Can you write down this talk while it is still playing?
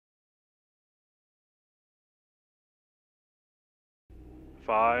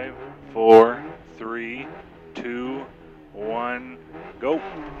5, 4, 3, 2, 1, go.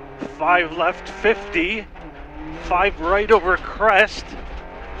 5 left, 50. 5 right over crest.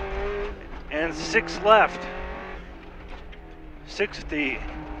 And 6 left. 60.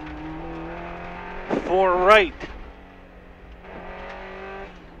 4 right.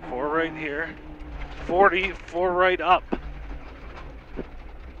 4 right here. 40, 4 right up.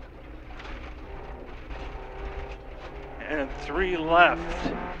 And 3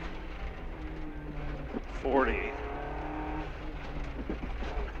 left. 40.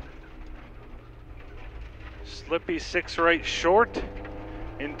 Slippy 6 right short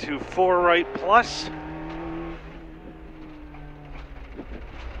into 4 right plus.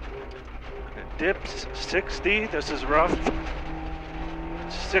 Dips 60, this is rough.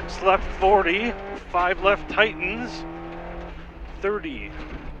 6 left 40, 5 left tightens, 30.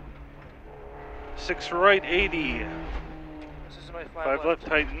 6 right 80. This is my 5 left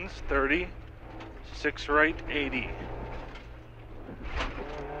tightens, 30. 6 right 80.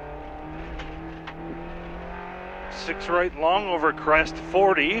 6 right long over crest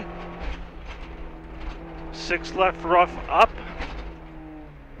 40. 6 left rough up.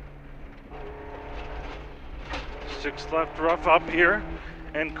 6 left rough up here.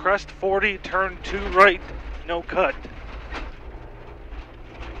 And crest 40, turn 2 right, no cut.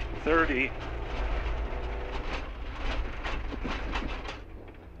 30.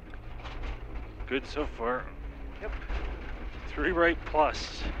 Good so far. Yep. 3 right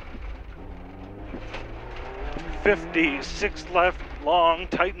plus. 50, 6 left long,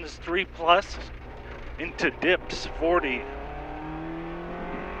 tightens 3 plus, into dips 40.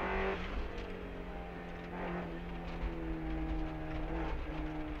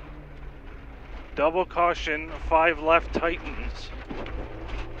 Double caution, 5 left tightens.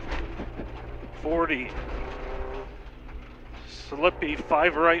 40. Slippy,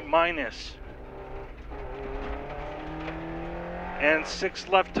 5 right minus. And 6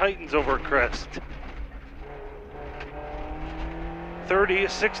 left tightens over crest. 30,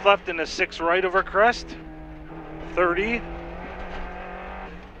 6 left and a 6 right over crest. 30.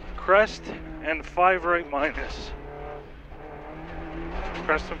 Crest and 5 right minus.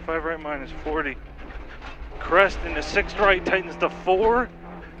 Crest and 5 right minus, 40. Crest into 6 right, tightens the 4.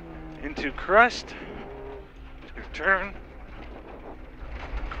 Into crest. Your turn.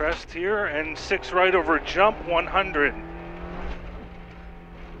 Crest here and 6 right over jump, 100.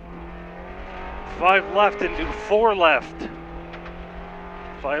 5 left into 4 left.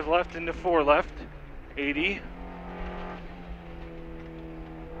 5 left into 4 left, 80.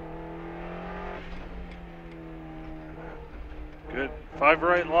 Good. 5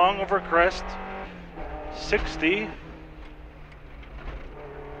 right long over crest, 60.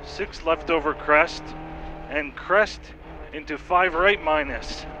 6 left over crest, and crest into 5 right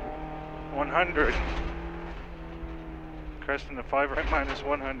minus, 100. Crest into 5 right minus,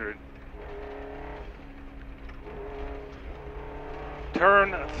 100.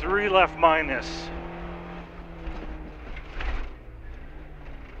 Turn 3 left minus.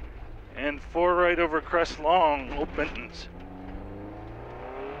 And 4 right over crest long opens.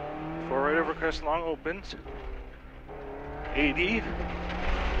 4 right over crest long opens. 80.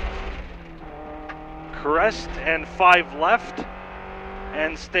 Crest and 5 left.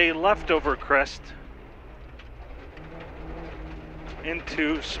 And stay left over crest.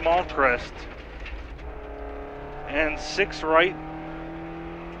 Into small crest. And 6 right.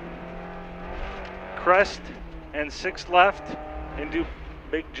 Crest and 6 left into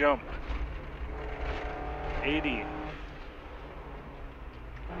big jump. 80.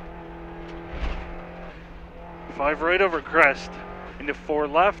 5 right over crest into 4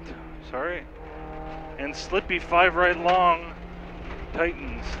 left, sorry. And slippy 5 right long,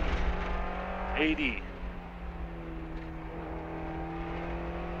 tightens. 80.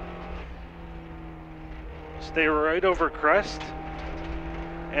 Stay right over crest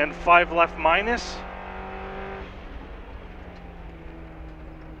and 5 left minus.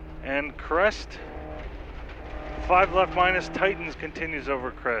 And crest, 5 left minus, tightens, continues over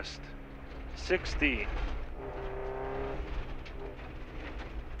crest. 60.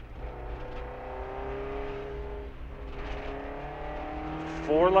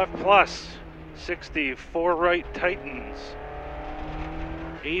 4 left plus, 60, 4 right tightens.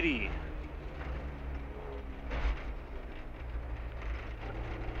 80.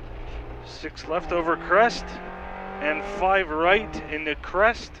 6 left over crest, and 5 right into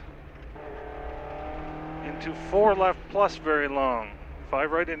crest. Into 4 left plus very long.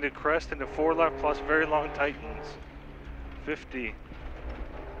 5 right into crest, into 4 left plus very long tightens. 50.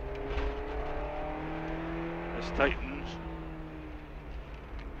 This tightens.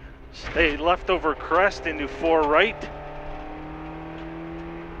 Stay left over crest into 4 right.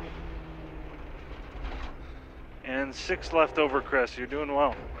 And 6 left over crest. You're doing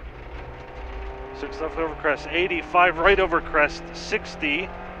well. 6 left over crest, 80. 5 right over crest, 60.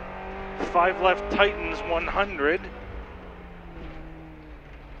 5 left tightens, 100.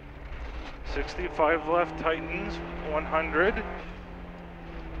 65 left tightens, 100.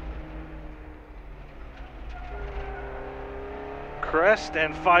 Crest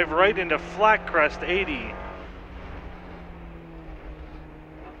and 5 right into flat crest, 80.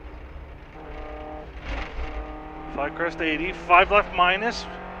 Flat crest, 80. 5 left minus,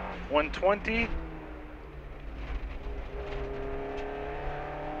 120.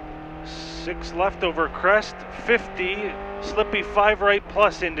 6 left over crest, 50. Slippy 5 right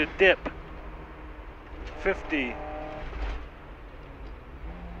plus into dip, 50.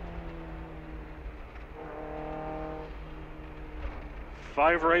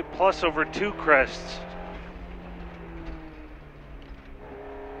 Five right plus over 2 crests.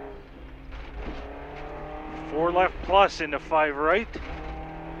 Four left plus into 5 right.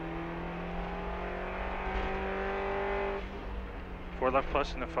 Four left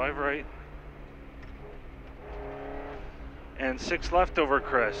plus into 5 right. And 6 left over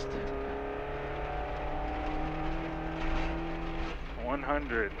crest.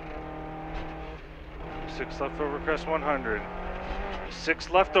 100. 6 left over crest, 100. 6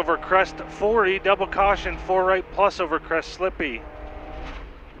 left over crest, 40, double caution, 4 right plus over crest, slippy.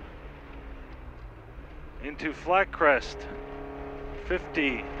 Into flat crest,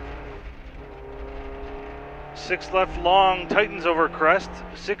 50. 6 left long, tightens over crest,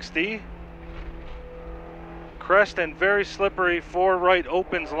 60. Crest and very slippery, 4 right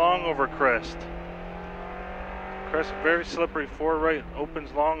opens long over crest. Crest very slippery, 4 right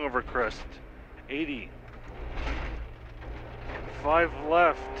opens long over crest, 80. 5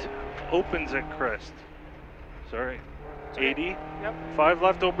 left opens at crest. Sorry, 80. Yep. 5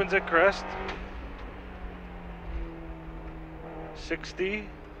 left opens at crest. 60.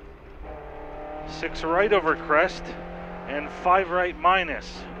 6 right over crest. And 5 right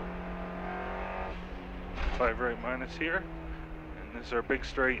minus. 5 right minus here. And this is our big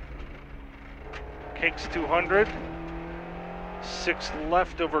straight. Kinks 200. 6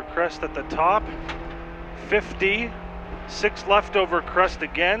 left over crest at the top. 50. 6 left over crest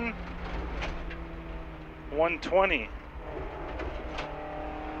again, 120.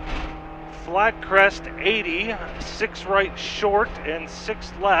 Flat crest, 80, 6 right short and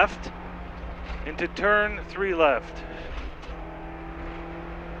 6 left into turn 3 left.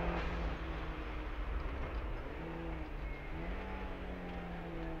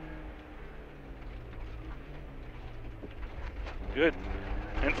 Good.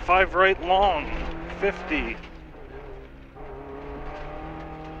 And 5 right long, 50.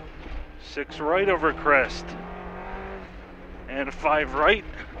 6 right over crest. And 5 right,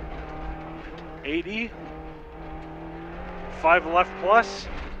 80. 5 left plus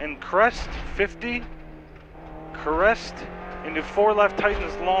and crest, 50. Crest into 4 left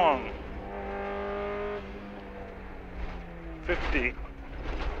tightens long, 50.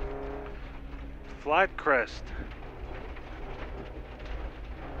 Flat crest,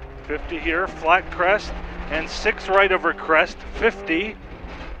 50 here, flat crest, and 6 right over crest, 50.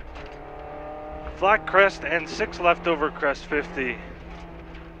 Flat crest and 6 left over crest, 50.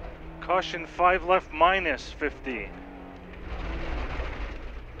 Caution 5 left minus, 50.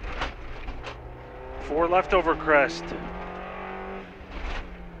 4 left over crest.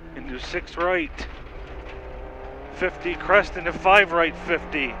 Into 6 right. 50 crest into 5 right,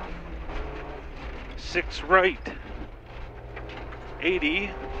 50. 6 right. 80.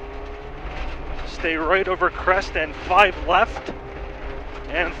 Stay right over crest and 5 left.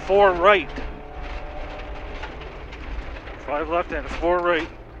 And 4 right. 5 left and 4 right.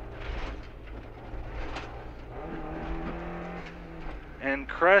 And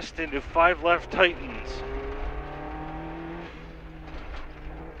crest into 5 left tightens.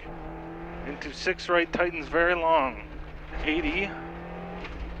 Into 6 right tightens very long. 80.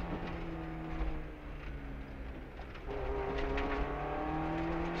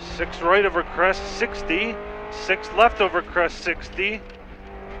 6 right over crest, 60. 6 left over crest, 60.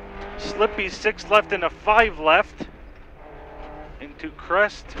 Slippy 6 left and a 5 left. Into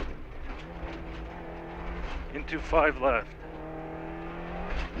crest. Into 5 left.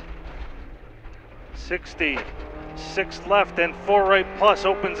 60. 6 left and 4 right plus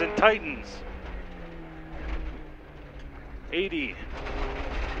opens and tightens. 80.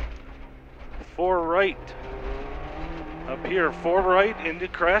 4 right. Up here, 4 right into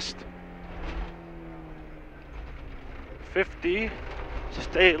crest. 50.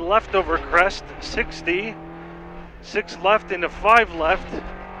 Stay left over crest, 60. 6 left into 5 left.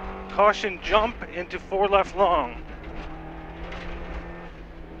 Caution jump into 4 left long.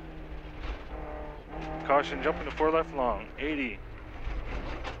 Caution jump into 4 left long, 80.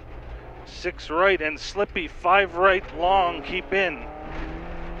 6 right and slippy, 5 right long, keep in.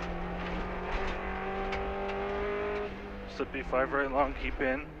 Slippy, 5 right long, keep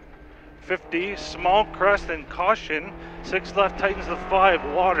in. 50, small crest and caution. 6 left tightens the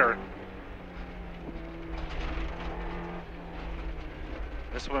 5, water.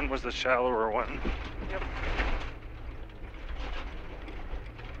 This one was the shallower one. Yep.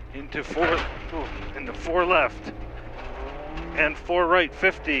 Into 4 left. And 4 right,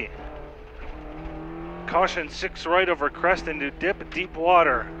 50. Caution 6 right over crest into dip, deep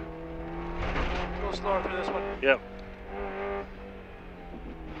water. Go slower through this one. Yep.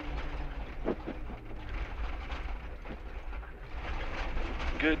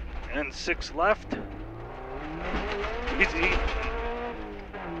 Good. And 6 left. Easy.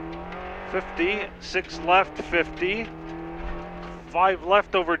 50. 6 left, 50. 5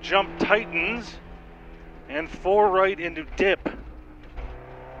 left over jump tightens. And 4 right into dip.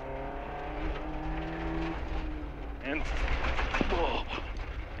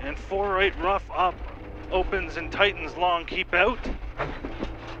 And 4 right rough up. Opens and tightens long, keep out.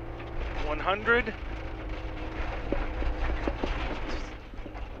 100.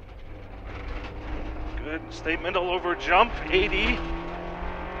 Good, stay middle over jump, 80.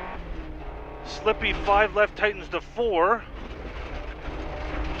 Slippy 5 left tightens to 4.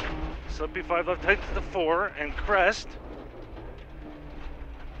 Slippy 5 left tightens to 4 and crest.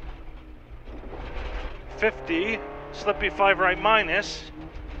 50, slippy 5 right minus.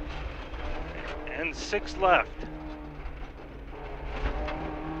 And 6 left.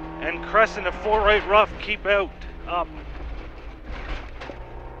 And crest into 4 right rough, keep out, up.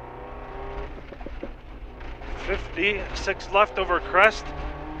 50, 6 left over crest,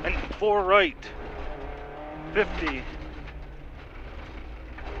 and 4 right. 50.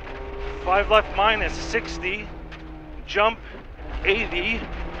 5 left minus, 60. Jump, 80.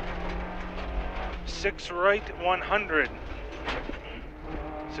 6 right, 100.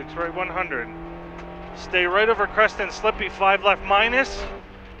 6 right, 100. Stay right over crest and slippy, 5 left minus,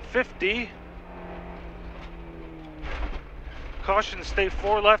 50. Caution, stay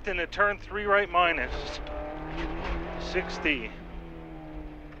 4 left into turn, 3 right minus, 60. Is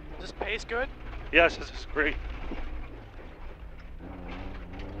this pace good? Yes, this is great.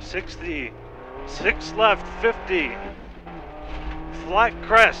 60. 6 left, 50. Flat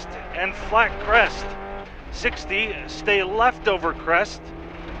crest and flat crest, 60. Stay left over crest,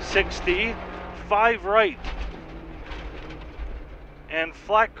 60. 5 right. And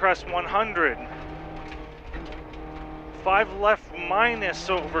flat crest, 100. 5 left minus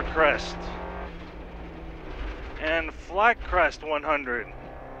over crest. And flat crest, 100.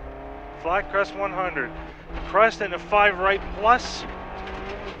 Flat crest, 100. Crest into 5 right plus,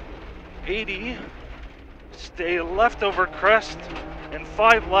 80. Stay left over crest and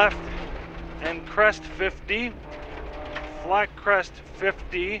 5 left and crest, 50. Flat crest,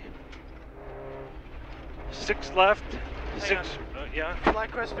 50. 6 left. Yeah.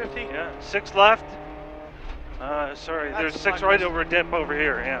 Flat crest 50. Yeah. 6 left. Sorry, That's there's 6 flat right crest. over dip over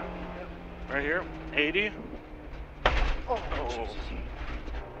here. Yeah. Yep. Right here. 80. Oh, Oh. Jesus.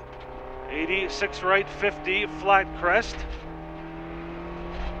 80. 6 right. 50. Flat crest.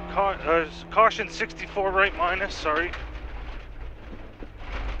 Caution 64 right minus. Sorry.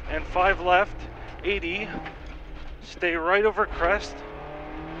 And 5 left. 80. Stay right over crest.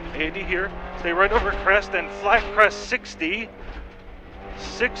 80 here. Stay right over crest and flat crest, 60.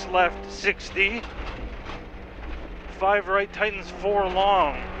 6 left, 60. 5 right tightens, 4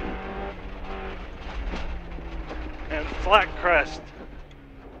 long. And flat crest.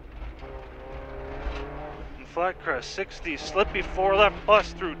 And flat crest, 60. Slippy 4 left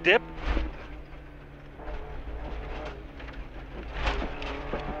plus through dip.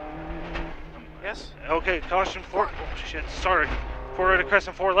 Yes? Okay, caution 4. Oh shit, sorry. 4 right of crest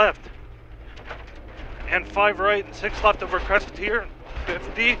and 4 left. And 5 right and 6 left over crest here,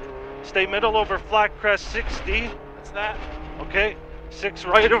 50. Stay middle over flat crest, 60. That's that. Okay, 6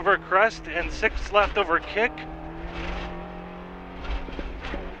 right over crest and 6 left over kick.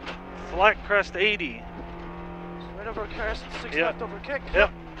 Flat crest, 80. Right over crest, 6 Yep. left over kick.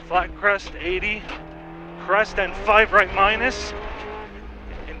 Yep, flat crest, 80. Crest and 5 right minus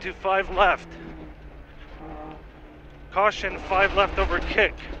into 5 left. Caution, 5 left over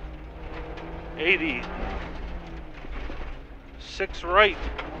kick, 80. 6 right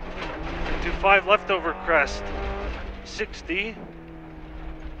into 5 left over crest, 60.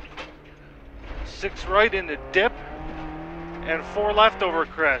 6 right into dip, and 4 left over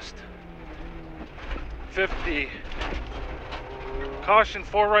crest. 50. Caution,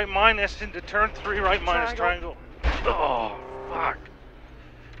 4 right minus into turn 3 right minus triangle. Oh, fuck.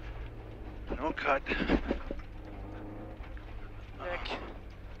 No cut. Nick,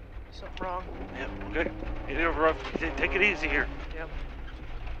 something wrong. Yep, okay. Get it over rough. Take it easy here. Yep.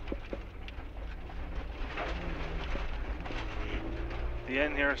 The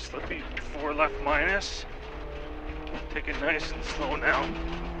end here, slippy 4 left minus. Take it nice and slow now.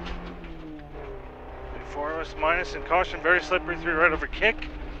 4 left minus and caution, very slippery, 3 right over kick.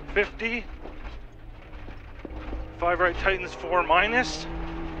 50. 5 right tightens, 4 minus.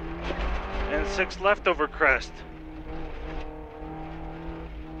 And 6 left over crest.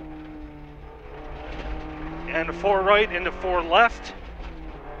 And 4 right into 4 left.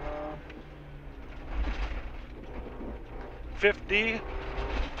 50.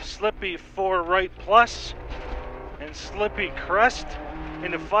 Slippy 4 right plus. And slippy crest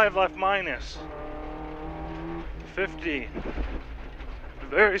into 5 left minus. 50.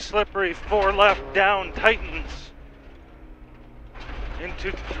 Very slippery 4 left down tightens.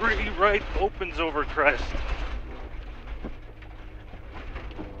 Into 3 right opens over crest.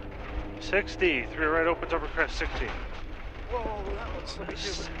 60. 3 right opens over crest. 60. Whoa, that one's slippy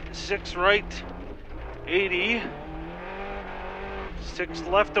too. 6 right. 80. 6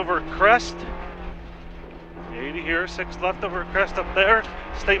 left over crest. 80 here. 6 left over crest up there.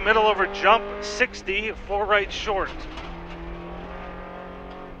 Stay middle over jump. 60. 4 right short.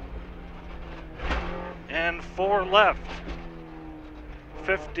 And 4 left.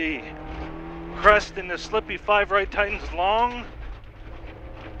 50. Crest into slippy 5 right tightens long.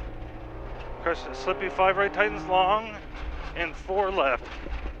 Crest slippy 5 right tightens long. And 4 left.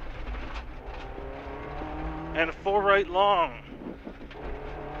 And 4 right long.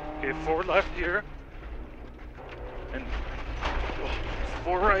 Okay, 4 left here. And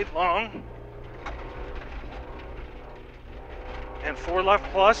 4 right long. And 4 left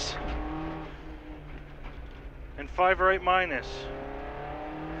plus. And 5 right minus.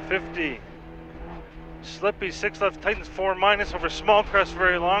 50. Slippy 6 left tightens 4 minus over small crest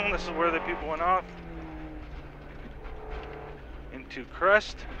very long. This is where the people went off. Into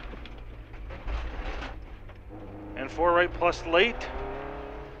crest. And 4 right plus late.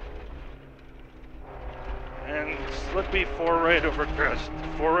 And slippy 4 right over crest.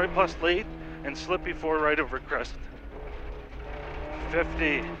 4 right plus late and slippy 4 right over crest.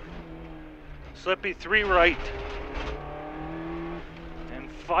 50. Slippy 3 right.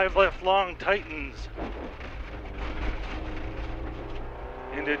 And 5 left long tightens.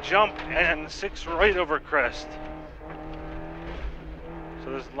 Into jump and 6 right over crest.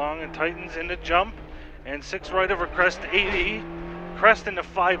 So this long and tightens into jump and 6 right over crest 80. Crest into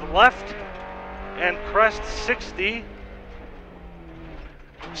 5 left. And crest 60.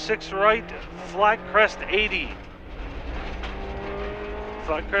 6 right, flat crest 80.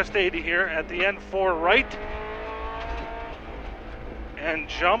 Flat crest 80 here. At the end, 4 right. And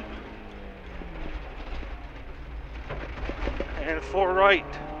jump. And 4 right.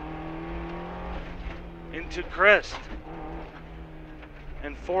 Into crest.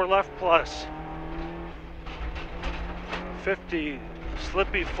 And 4 left plus. 50.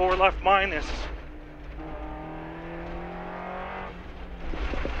 Slippy 4 left minus.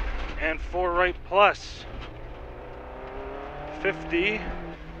 And 4 right plus. 50.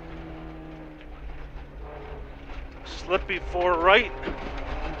 Slippy 4 right.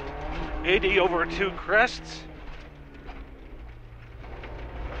 80 over 2 crests.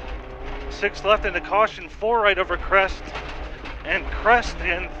 6 left into caution, 4 right over crest. And crest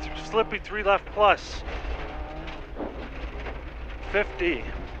and slippy 3 left plus. 50.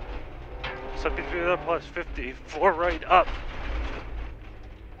 Slippy 3 left plus 50. 4 right up.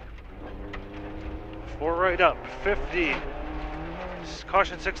 4 right up, 50.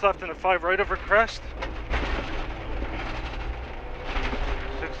 Caution 6 left and a 5 right over crest.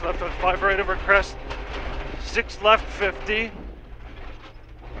 6 left and 5 right over crest. 6 left, 50.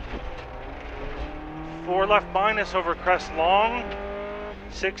 4 left minus over crest long.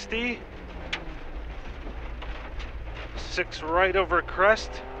 60. 6 right over crest.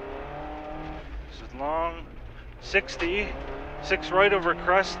 This is long. 60. 6 right over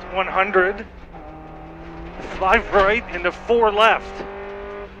crest, 100. 5 right into 4 left.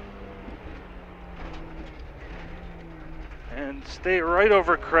 And stay right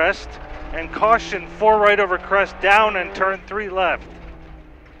over crest. And caution 4 right over crest down and turn 3 left.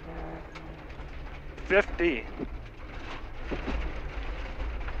 50.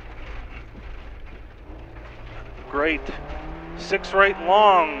 Great. 6 right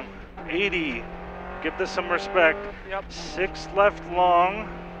long. 80. Give this some respect. Yep. 6 left long.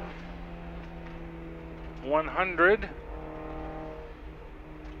 100.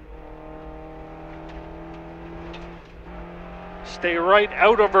 Stay right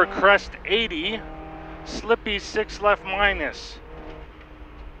out over crest 80. Slippy 6 left minus.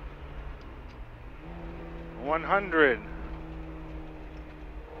 100.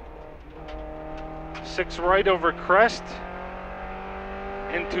 6 right over crest.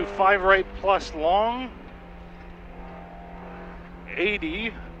 Into 5 right plus long.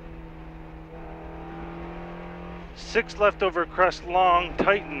 80. 6 left over crest long,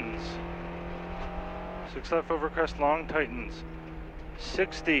 tightens. 6 left over crest long, tightens.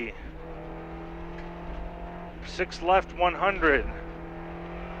 60. 6 left, 100.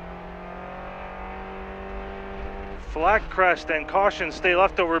 Flat crest and caution, stay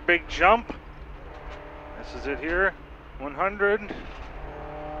left over big jump. This is it here. 100.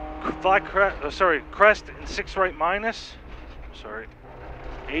 Flat crest, crest and 6 right minus.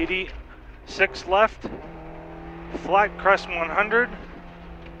 80. 6 left. Flat crest 100.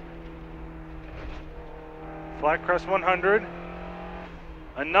 Flat crest 100.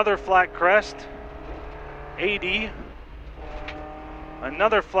 Another flat crest. 80.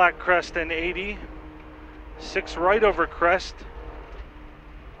 Another flat crest and 80. 6 right over crest.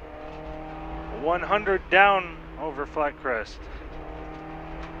 100 down over flat crest.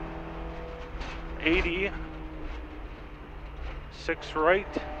 80. 6 right.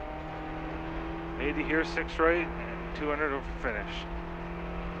 80 here, 6 right, and 200 over finish.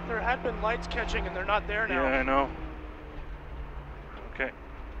 There had been lights catching and they're not there now. Yeah, I know. Okay,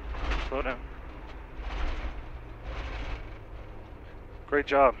 slow down. Great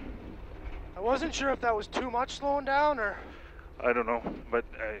job. I wasn't sure if that was too much slowing down or... I don't know, but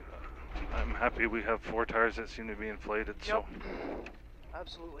I'm happy we have 4 tires that seem to be inflated. Yep. So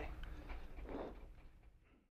Absolutely.